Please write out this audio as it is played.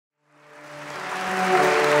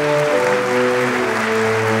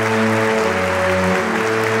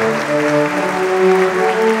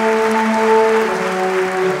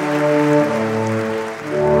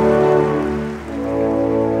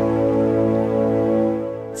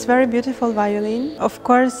It's very beautiful violin. Of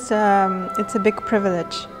course, it's a big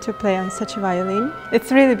privilege to play on such a violin.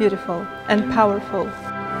 It's really beautiful and powerful.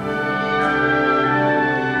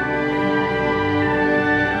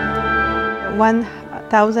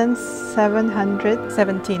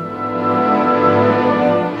 (1717).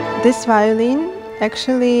 This violin,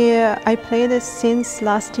 actually, I played it since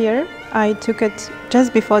last year. I took it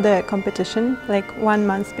just before the competition, like 1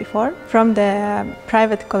 month before, from the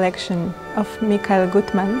private collection of Michael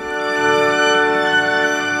Gutmann.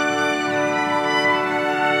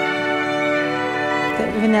 The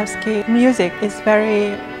Wieniawski music is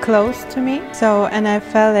very close to me, and I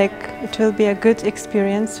felt like it will be a good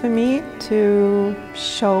experience for me to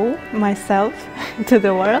show myself to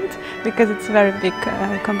the world, because it's a very big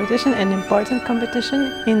competition, an important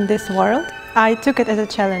competition in this world. I took it as a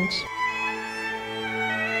challenge.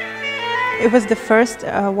 It was the first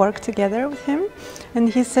work together with him, and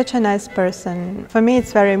he's such a nice person. For me,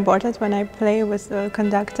 it's very important when I play with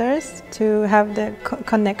conductors to have the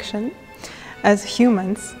connection as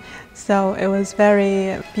humans. So it was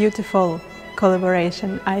very beautiful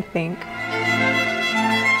collaboration, I think.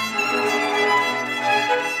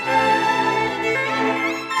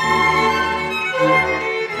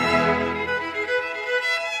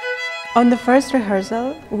 On the first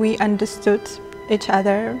rehearsal, we understood each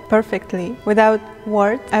other perfectly, without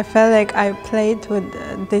words. I felt like I played with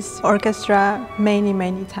this orchestra many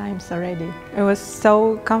times already. It was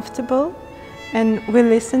so comfortable, and we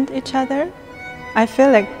listened each other. I feel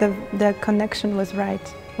like the connection was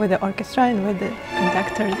right with the orchestra and with the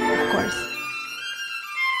conductors, of course.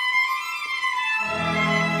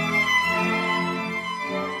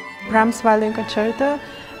 Brahms Violin Concerto,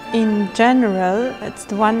 in general, it's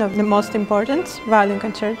one of the most important violin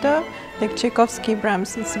concerto. Like Tchaikovsky,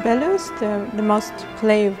 Brahms and Sibelius, the most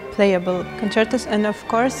playable concertos, and of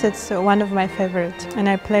course it's one of my favorites. And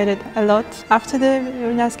I played it a lot after the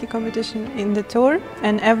Wieniawski competition in the tour,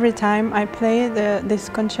 and every time I play this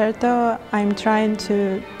concerto, I'm trying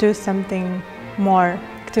to do something more,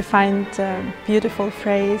 to find a beautiful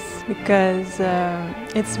phrase, because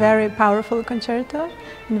it's very powerful concerto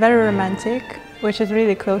and very romantic, which is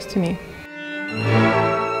really close to me.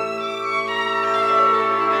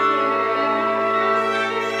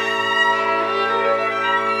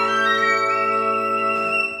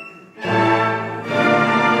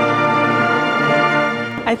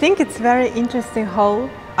 I think it's a very interesting hall.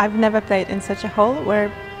 I've never played in such a hall where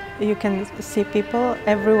you can see people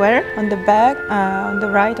everywhere, on the back, on the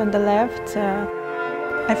right, on the left.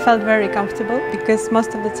 I felt very comfortable because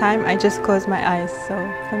most of the time I just close my eyes, so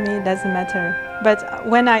for me it doesn't matter. But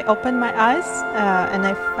when I opened my eyes and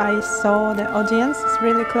I saw the audience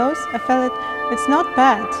really close, I felt it's not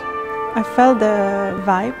bad. I felt the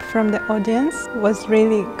vibe from the audience was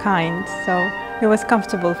really kind, so it was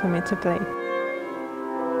comfortable for me to play.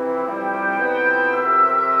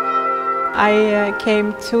 I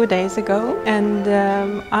came 2 days ago, and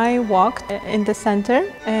I walked in the center,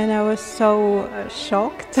 and I was so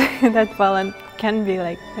shocked that Poland can be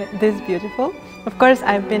like this beautiful. Of course,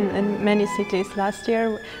 I've been in many cities last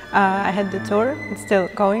year. I had the tour, it's still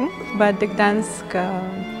going, but the Gdańsk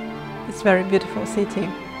is a very beautiful city.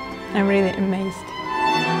 I'm really amazed.